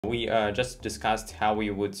We just discussed how we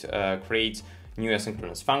would create new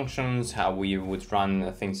asynchronous functions, how we would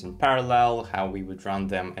run things in parallel, how we would run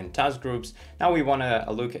them in task groups. Now we want to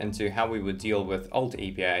look into how we would deal with old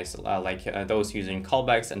APIs, like those using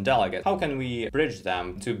callbacks and delegate. How can we bridge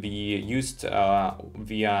them to be used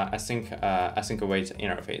via async await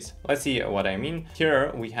interface? Let's see what I mean.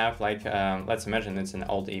 Here we have like, let's imagine it's an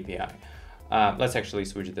old API. Let's actually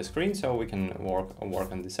switch the screen so we can work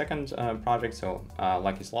on the second project. So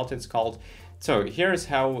Lucky Slot it's called. So here's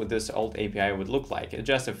how this old API would look like. It's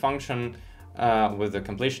just a function with a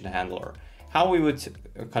completion handler. How we would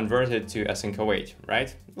convert it to async await,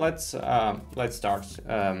 right? Let's start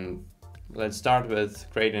with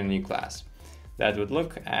creating a new class. That would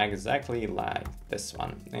look exactly like this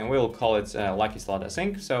one, and we'll call it Lucky Slot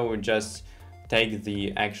Async. So we just take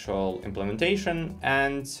the actual implementation,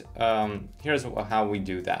 and here's how we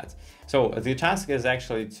do that. So the task is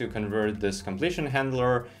actually to convert this completion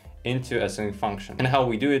handler into a async function. And how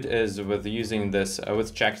we do it is with using this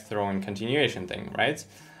with checked throw and continuation thing, right?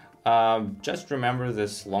 Just remember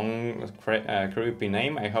this long creepy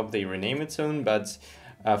name. I hope they rename it soon, but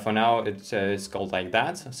for now it's called like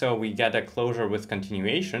that. So we get a closure with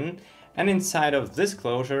continuation. And inside of this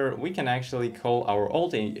closure, we can actually call our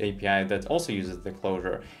old API that also uses the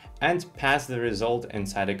closure and pass the result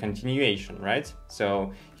inside a continuation, right?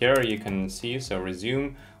 So here you can see, so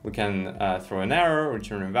resume, we can throw an error,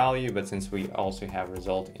 return a value, but since we also have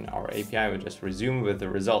result in our API, we just resume with the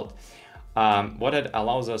result. What it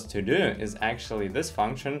allows us to do is actually this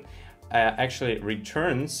function actually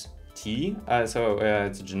returns T, so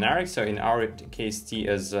it's generic. So in our case, T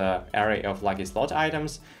is an array of Lucky Slot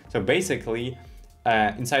items. So basically,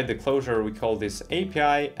 inside the closure, we call this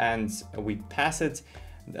API and we pass it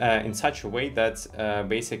in such a way that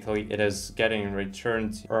basically it is getting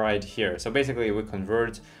returned right here. So basically, we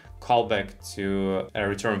convert callback to a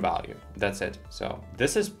return value. That's it. So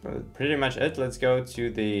this is pretty much it. Let's go to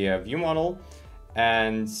the view model.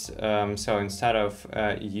 And so instead of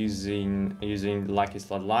using Lucky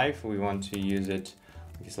Slot Live, we want to use it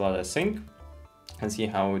Lucky Slot Async and see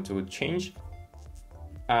how it would change.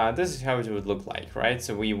 This is how it would look like, right?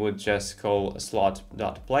 So we would just call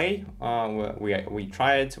slot.play. We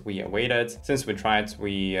try it, we await it. Since we tried,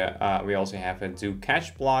 we also have a do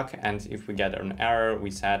catch block, and if we get an error,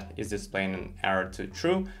 we set is displaying an error to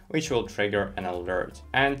true, which will trigger an alert.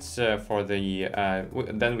 And for the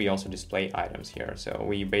then we also display items here. So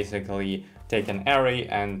we basically take an array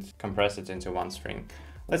and compress it into one string.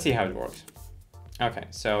 Let's see how it works. Okay,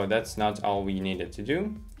 so that's not all we needed to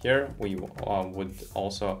do. Here we would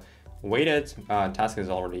also wait it. Task is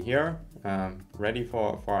already here, ready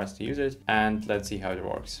for us to use it. And let's see how it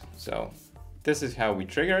works. So this is how we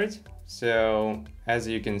trigger it. So as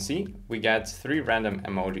you can see, we get 3 random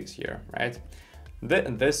emojis here, right?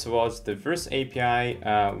 This was the first API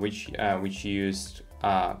which used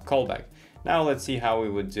callback. Now let's see how we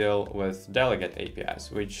would deal with delegate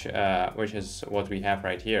APIs, which is what we have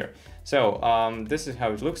right here. So this is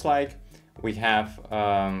how it looks like. We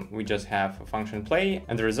just have a function play,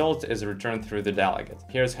 and the result is returned through the delegate.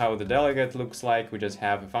 Here's how the delegate looks like. We just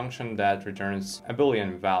have a function that returns a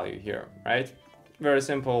Boolean value here, right? Very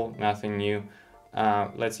simple, nothing new.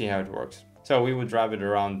 Let's see how it works. So we would wrap it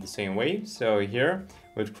around the same way. So here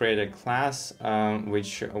we'd create a class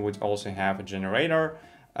which would also have a generator.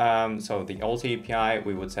 So the old API,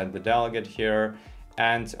 we would set the delegate here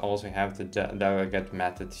and also have the delegate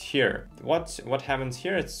method here. What happens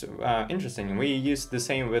here? It's interesting. We use the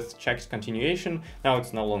same with checked continuation. Now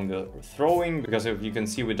it's no longer throwing, because if you can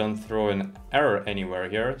see, we don't throw an error anywhere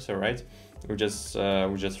here. So right, we just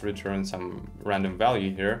return some random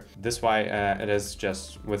value here. This why it is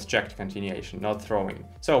just with checked continuation, not throwing.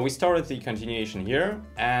 So we store the continuation here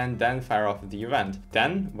and then fire off the event.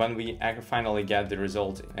 Then when we finally get the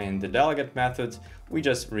result in the delegate method, we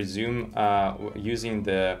just resume using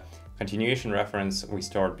the continuation reference we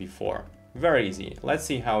stored before. Very easy. Let's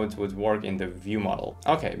see how it would work in the view model.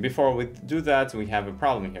 Okay, before we do that, we have a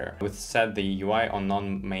problem here with set the UI on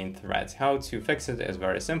non-main threads. How to fix it is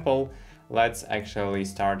very simple. Let's actually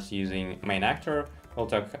start using main actor. We'll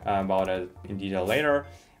talk about it in detail later.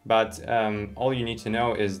 But all you need to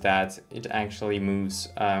know is that it actually moves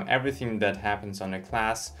everything that happens on a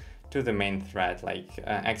class to the main thread, like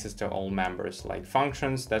access to all members, like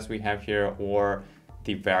functions that we have here, or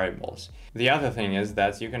the variables. The other thing is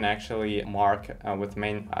that you can actually mark with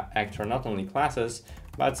main actor not only classes,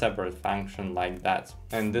 but separate function like that.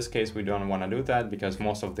 In this case, we don't want to do that because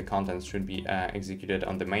most of the content should be executed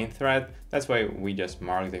on the main thread. That's why we just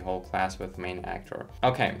mark the whole class with main actor.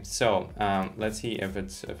 Okay, so let's see if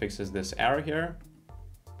it fixes this error here.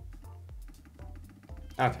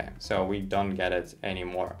 Okay, so we don't get it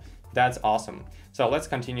anymore. That's awesome. So let's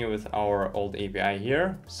continue with our old API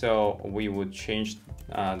here. So we would change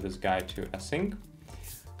this guy to async.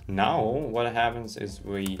 Now what happens is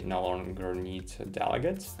we no longer need a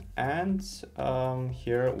delegate, and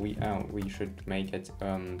here we should make it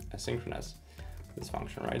asynchronous, this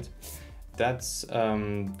function, right? That's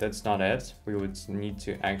not it. We would need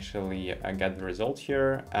to actually get the result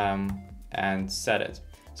here and set it.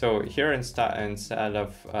 So here instead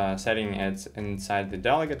of setting it inside the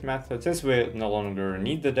delegate method, since we no longer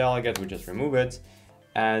need the delegate, we just remove it.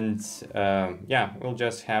 And yeah, we'll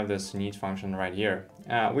just have this need function right here.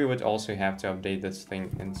 We would also have to update this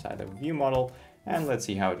thing inside of view model, and let's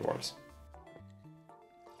see how it works.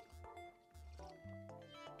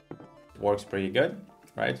 Works pretty good,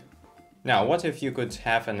 right? Now, what if you could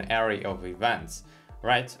have an array of events,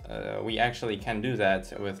 right? We actually can do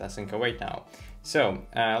that with async await now. So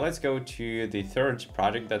let's go to the third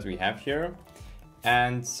project that we have here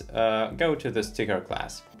and go to the sticker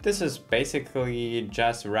class. This is basically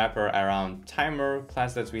just a wrapper around timer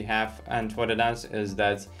class that we have, and what it does is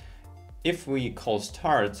that if we call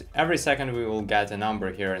start, every second we will get a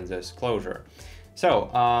number here in this closure. So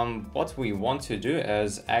what we want to do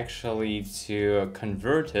is actually to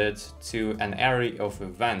convert it to an array of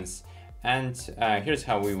events, and here's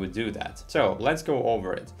how we would do that. So let's go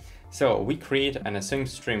over it. So we create an async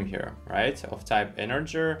stream here, right, of type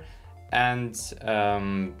integer, and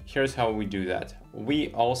here's how we do that.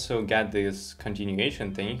 We also get this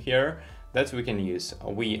continuation thing here that we can use.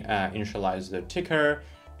 We initialize the ticker,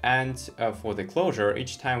 and for the closure,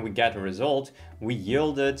 each time we get a result, we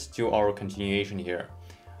yield it to our continuation here.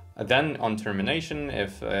 Then on termination,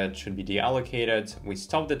 if it should be deallocated, we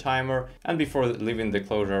stop the timer, and before leaving the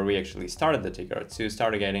closure, we actually started the ticker to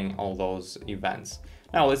start getting all those events.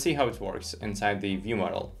 Now let's see how it works inside the view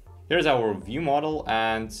model. Here's our view model,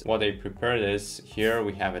 and what I prepared is here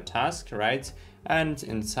we have a task, right? And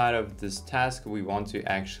inside of this task, we want to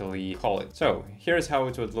actually call it. So here's how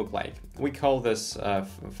it would look like. We call this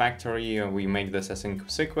factory, we make this async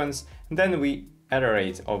sequence, and then we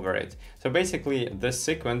iterate over it. So basically this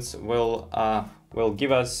sequence will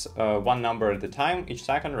give us one number at a time, each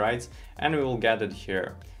second, right? And we will get it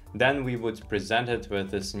here. Then we would present it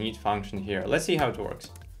with this need function here. Let's see how it works.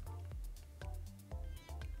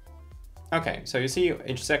 Okay, so you see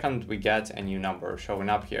each second we get a new number showing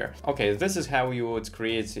up here. Okay, this is how you would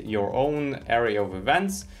create your own array of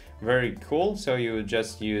events. Very cool. So you would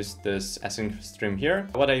just use this async stream here.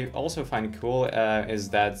 What I also find cool is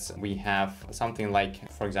that we have something like,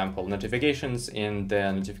 for example, notifications in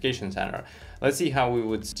the notification center. Let's see how we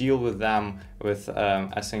would deal with them with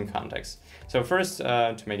async context. So first,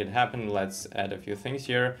 to make it happen, let's add a few things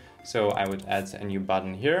here. So I would add a new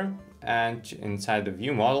button here, and inside the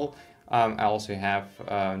view model, I also have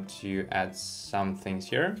to add some things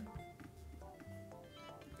here.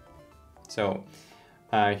 So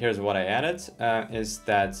here's what I added, is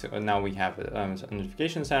that now we have a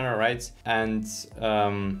notification center, right? And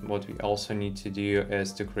what we also need to do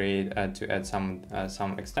is to create, to add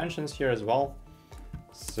some extensions here as well.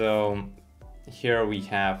 So here we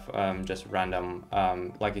have just random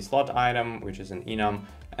lucky slot item, which is an enum,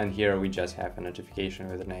 and here we just have a notification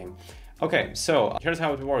with a name. Okay, so here's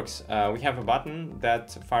how it works. We have a button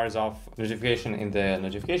that fires off notification in the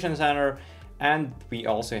notification center, and we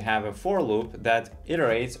also have a for loop that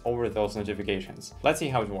iterates over those notifications. Let's see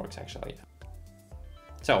how it works actually.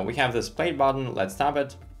 So we have this play button, let's tap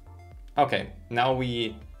it. Okay, now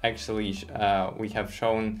we actually we have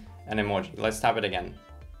shown an emoji. Let's tap it again.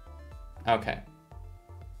 Okay,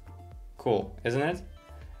 cool, isn't it?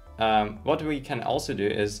 What we can also do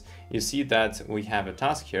is, you see that we have a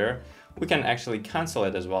task here. We can actually cancel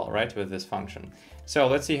it as well, right, with this function. So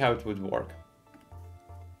let's see how it would work.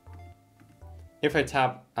 If I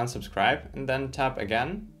tap unsubscribe and then tap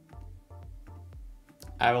again,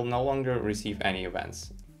 I will no longer receive any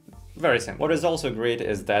events. Very simple. What is also great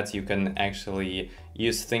is that you can actually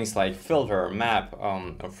use things like filter, map,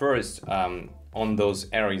 first on those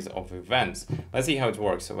areas of events. Let's see how it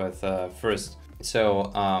works with first.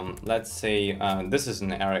 So let's say this is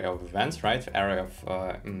an array of events, right? Array of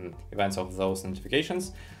events of those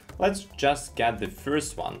notifications. Let's just get the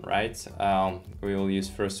first one, right? We will use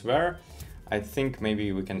first where. I think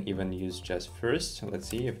maybe we can even use just first. Let's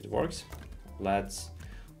see if it works.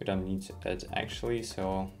 We don't need it actually,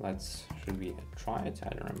 so should we try it? I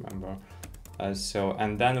don't remember.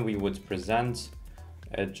 And then we would present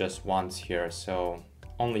it just once here, so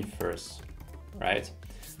only first, right?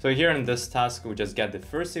 So here in this task, we just get the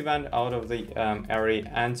first event out of the array,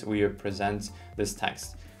 and we present this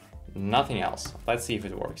text. Nothing else. Let's see if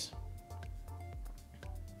it works.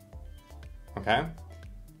 Okay.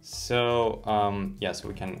 So yes,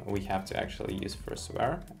 we have to actually use first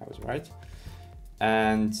where. I was right.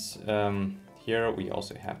 And here we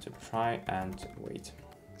also have to try and wait.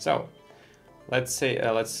 So let's say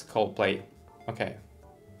let's call play. Okay.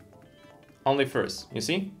 Only first, you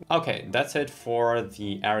see? Okay, that's it for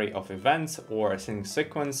the array of events, or async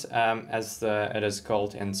sequence as it is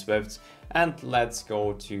called in Swift. And let's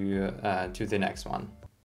go to the next one.